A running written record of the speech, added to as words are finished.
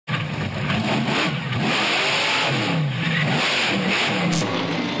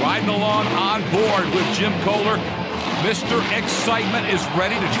riding along on board with Jim Koehler. Mr. Excitement is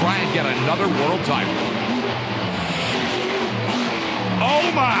ready to try and get another world title.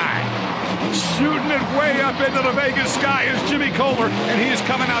 Oh my! Shooting it way up into the Vegas sky is Jimmy Koehler, and he is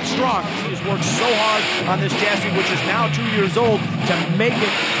coming out strong. He's worked so hard on this chassis, which is now 2 years old, to make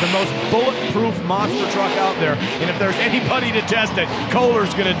it the most bulletproof monster truck out there. And if there's anybody to test it,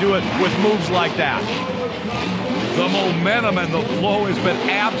 Koehler's going to do it with moves like that. The momentum and the flow has been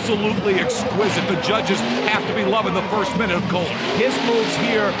absolutely exquisite. The judges have to be loving the first minute of Koehler. His moves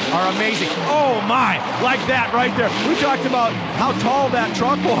here are amazing. Oh my, like that right there. We talked about how tall that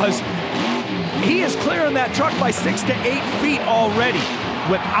truck was. He is clearing that truck by 6 to 8 feet already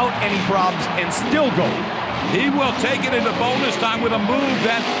without any problems and still going. He will take it into bonus time with a move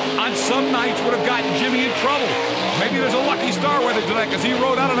that on some nights would have gotten Jimmy in trouble. Maybe there's a lucky star with it tonight because he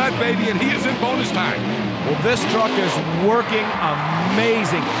rode out of that baby and he is in bonus time. Well, this truck is working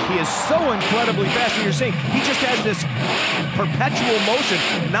amazing. He is so incredibly fast. And you're seeing he just has this perpetual motion,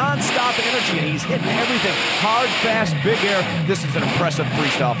 non-stop energy, and he's hitting everything. Hard, fast, big air. This is an impressive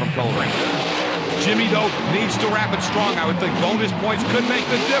freestyle from Koehler. Jimmy, though, needs to wrap it strong. I would think bonus points could make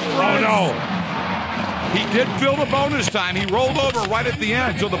the difference. Oh, no. He did fill the bonus time. He rolled over right at the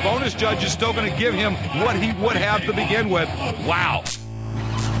end, so the bonus judge is still going to give him what he would have to begin with. Wow.